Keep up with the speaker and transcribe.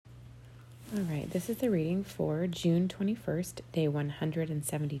All right, this is the reading for June 21st, day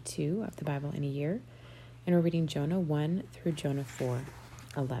 172 of the Bible in a year. And we're reading Jonah 1 through Jonah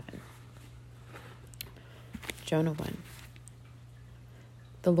 4:11. Jonah 1.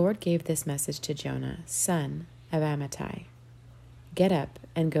 The Lord gave this message to Jonah, son of Amittai. Get up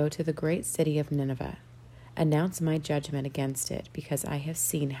and go to the great city of Nineveh. Announce my judgment against it, because I have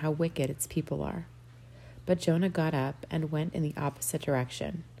seen how wicked its people are. But Jonah got up and went in the opposite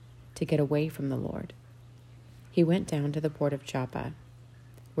direction, to get away from the Lord. He went down to the port of Joppa,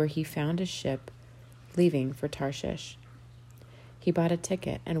 where he found a ship leaving for Tarshish. He bought a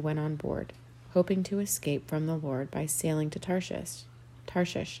ticket and went on board, hoping to escape from the Lord by sailing to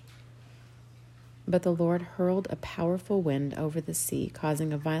Tarshish. But the Lord hurled a powerful wind over the sea,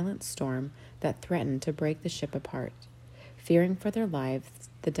 causing a violent storm that threatened to break the ship apart. Fearing for their lives,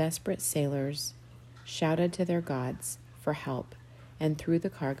 the desperate sailors shouted to their gods for help and threw the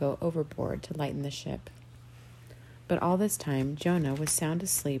cargo overboard to lighten the ship. But all this time, Jonah was sound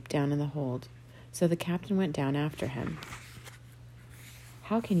asleep down in the hold, so the captain went down after him.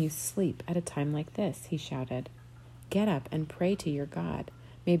 "How can you sleep at a time like this?" he shouted. "Get up and pray to your God.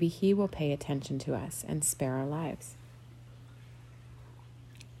 Maybe he will pay attention to us and spare our lives."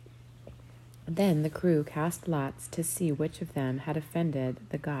 Then the crew cast lots to see which of them had offended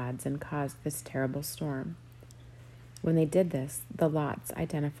the gods and caused this terrible storm. When they did this, the lots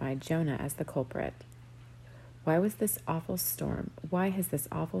identified Jonah as the culprit. Why has this awful storm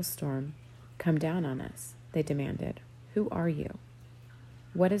come down on us?" they demanded. "Who are you?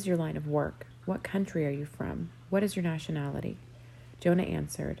 What is your line of work? What country are you from? What is your nationality?" Jonah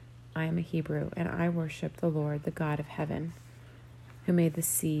answered, "I am a Hebrew, and I worship the Lord, the God of heaven, who made the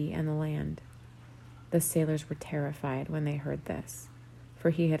sea and the land." The sailors were terrified when they heard this,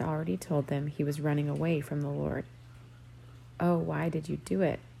 for he had already told them he was running away from the Lord. "Oh, why did you do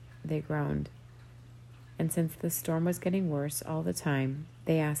it?" they groaned. And since the storm was getting worse all the time,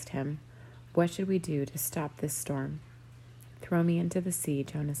 they asked him, "What should we do to stop this storm?" "Throw me into the sea,"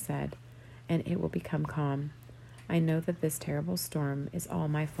 Jonah said, "and it will become calm. I know that this terrible storm is all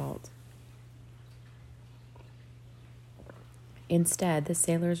my fault." Instead, the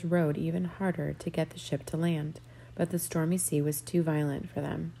sailors rowed even harder to get the ship to land, but the stormy sea was too violent for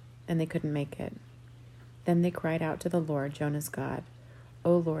them, and they couldn't make it. Then they cried out to the Lord, Jonah's God.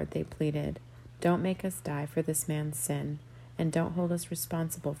 "O Lord," they pleaded, "don't make us die for this man's sin, and don't hold us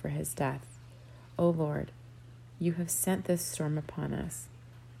responsible for his death. O Lord, you have sent this storm upon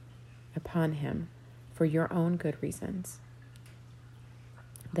him, for your own good reasons."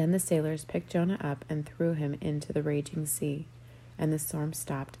 Then the sailors picked Jonah up and threw him into the raging sea, and the storm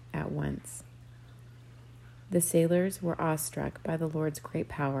stopped at once. The sailors were awestruck by the Lord's great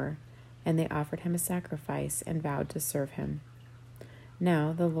power, and they offered him a sacrifice and vowed to serve him.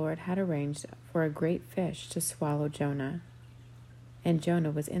 Now the Lord had arranged for a great fish to swallow Jonah, and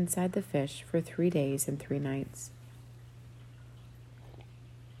Jonah was inside the fish for 3 days and 3 nights.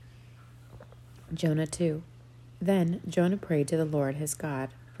 Jonah 2. Then Jonah prayed to the Lord his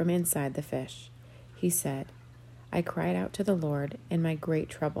God from inside the fish. He said, "I cried out to the Lord in my great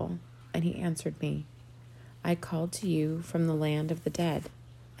trouble, and he answered me. I called to you from the land of the dead,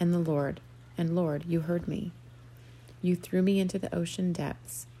 and Lord, you heard me. You threw me into the ocean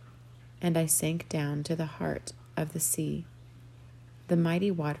depths, and I sank down to the heart of the sea. The mighty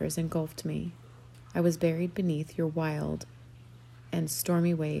waters engulfed me. I was buried beneath your wild and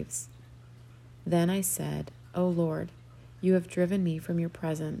stormy waves. Then I said, O Lord, you have driven me from your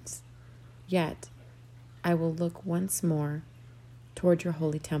presence. Yet I will look once more toward your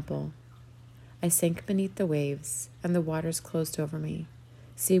holy temple. I sank beneath the waves, and the waters closed over me.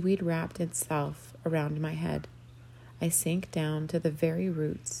 Seaweed wrapped itself around my head. I sank down to the very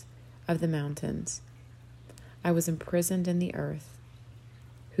roots of the mountains. I was imprisoned in the earth,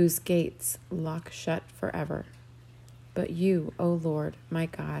 whose gates lock shut forever. But you, O Lord, my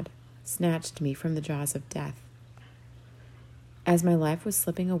God, snatched me from the jaws of death. As my life was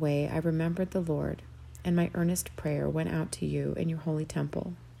slipping away, I remembered the Lord, and my earnest prayer went out to you in your holy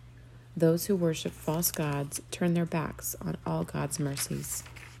temple. Those who worship false gods turn their backs on all God's mercies.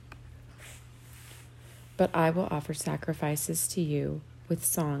 But I will offer sacrifices to you with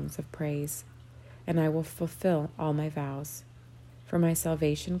songs of praise, and I will fulfill all my vows, for my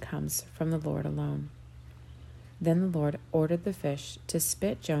salvation comes from the Lord alone." Then the Lord ordered the fish to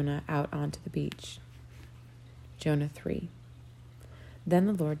spit Jonah out onto the beach. Jonah 3. Then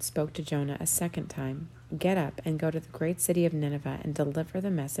the Lord spoke to Jonah a second time. "Get up and go to the great city of Nineveh and deliver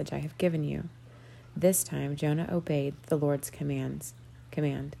the message I have given you." This time Jonah obeyed the Lord's command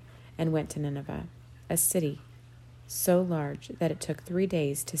and went to Nineveh, a city so large that it took 3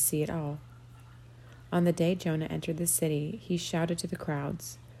 days to see it all. On the day Jonah entered the city, he shouted to the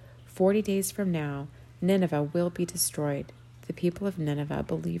crowds, 40 days from now, Nineveh will be destroyed. The people of Nineveh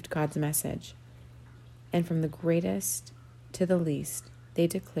believed God's message, and from the greatest to the least, they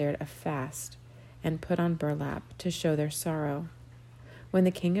declared a fast and put on burlap to show their sorrow. When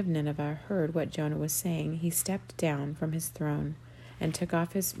the king of Nineveh heard what Jonah was saying, he stepped down from his throne and took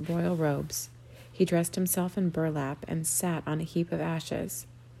off his royal robes. He dressed himself in burlap and sat on a heap of ashes.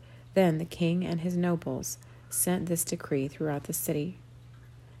 Then the king and his nobles sent this decree throughout the city: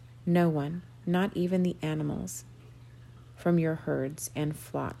 no one, not even the animals from your herds and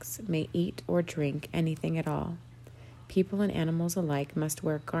flocks, may eat or drink anything at all. People and animals alike must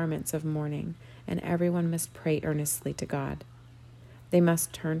wear garments of mourning, and everyone must pray earnestly to God. They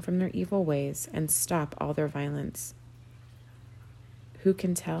must turn from their evil ways and stop all their violence. Who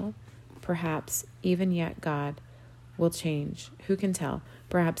can tell? Perhaps even yet God will change. Who can tell?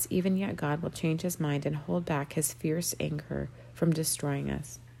 Perhaps even yet God will change his mind and hold back his fierce anger from destroying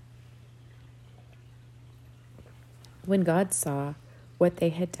us. When God saw what they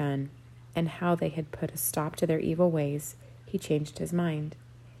had done and how they had put a stop to their evil ways, he changed his mind,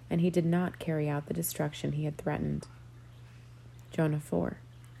 and he did not carry out the destruction he had threatened. Jonah 4.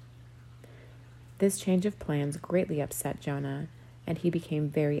 This change of plans greatly upset Jonah, and he became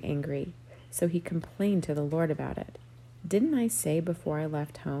very angry, so he complained to the Lord about it. Didn't I say before I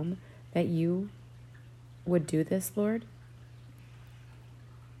left home that you would do this, Lord?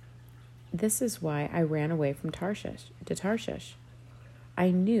 This is why I ran away from Tarshish.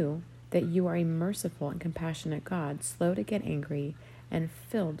 I knew that you are a merciful and compassionate God, slow to get angry and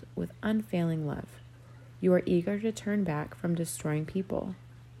filled with unfailing love. You are eager to turn back from destroying people.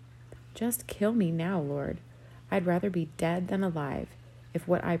 Just kill me now, Lord. I'd rather be dead than alive if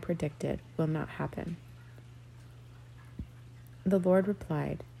what I predicted will not happen. The Lord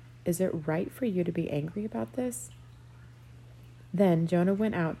replied, Is it right for you to be angry about this? Then Jonah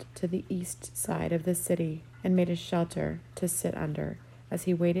went out to the east side of the city and made a shelter to sit under as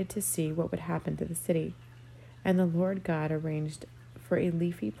he waited to see what would happen to the city. And the Lord God arranged for a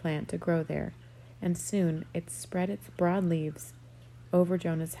leafy plant to grow there, and soon it spread its broad leaves over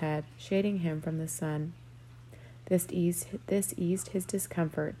Jonah's head, shading him from the sun. This eased his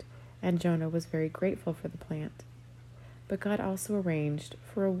discomfort, and Jonah was very grateful for the plant. But God also arranged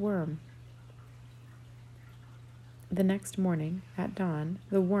for a worm. The next morning, at dawn,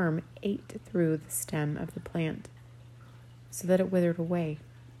 the worm ate through the stem of the plant, so that it withered away.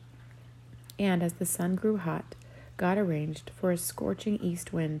 And as the sun grew hot, God arranged for a scorching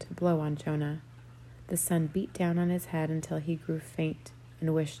east wind to blow on Jonah. The sun beat down on his head until he grew faint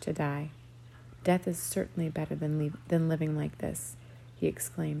and wished to die. Death is certainly better than living like this, he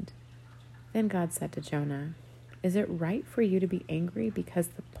exclaimed. Then God said to Jonah, Is it right for you to be angry because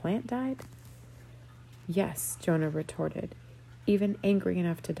the plant died? Yes, Jonah retorted, even angry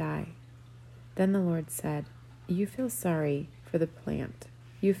enough to die. Then the Lord said, You feel sorry for the plant.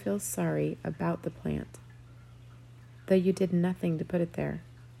 You feel sorry about the plant, though you did nothing to put it there.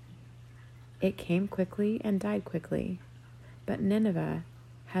 It came quickly and died quickly, but Nineveh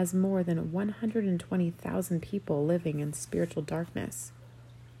has more than 120,000 people living in spiritual darkness,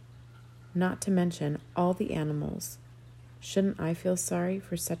 not to mention all the animals. Shouldn't I feel sorry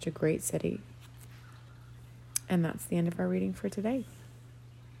for such a great city? And that's the end of our reading for today.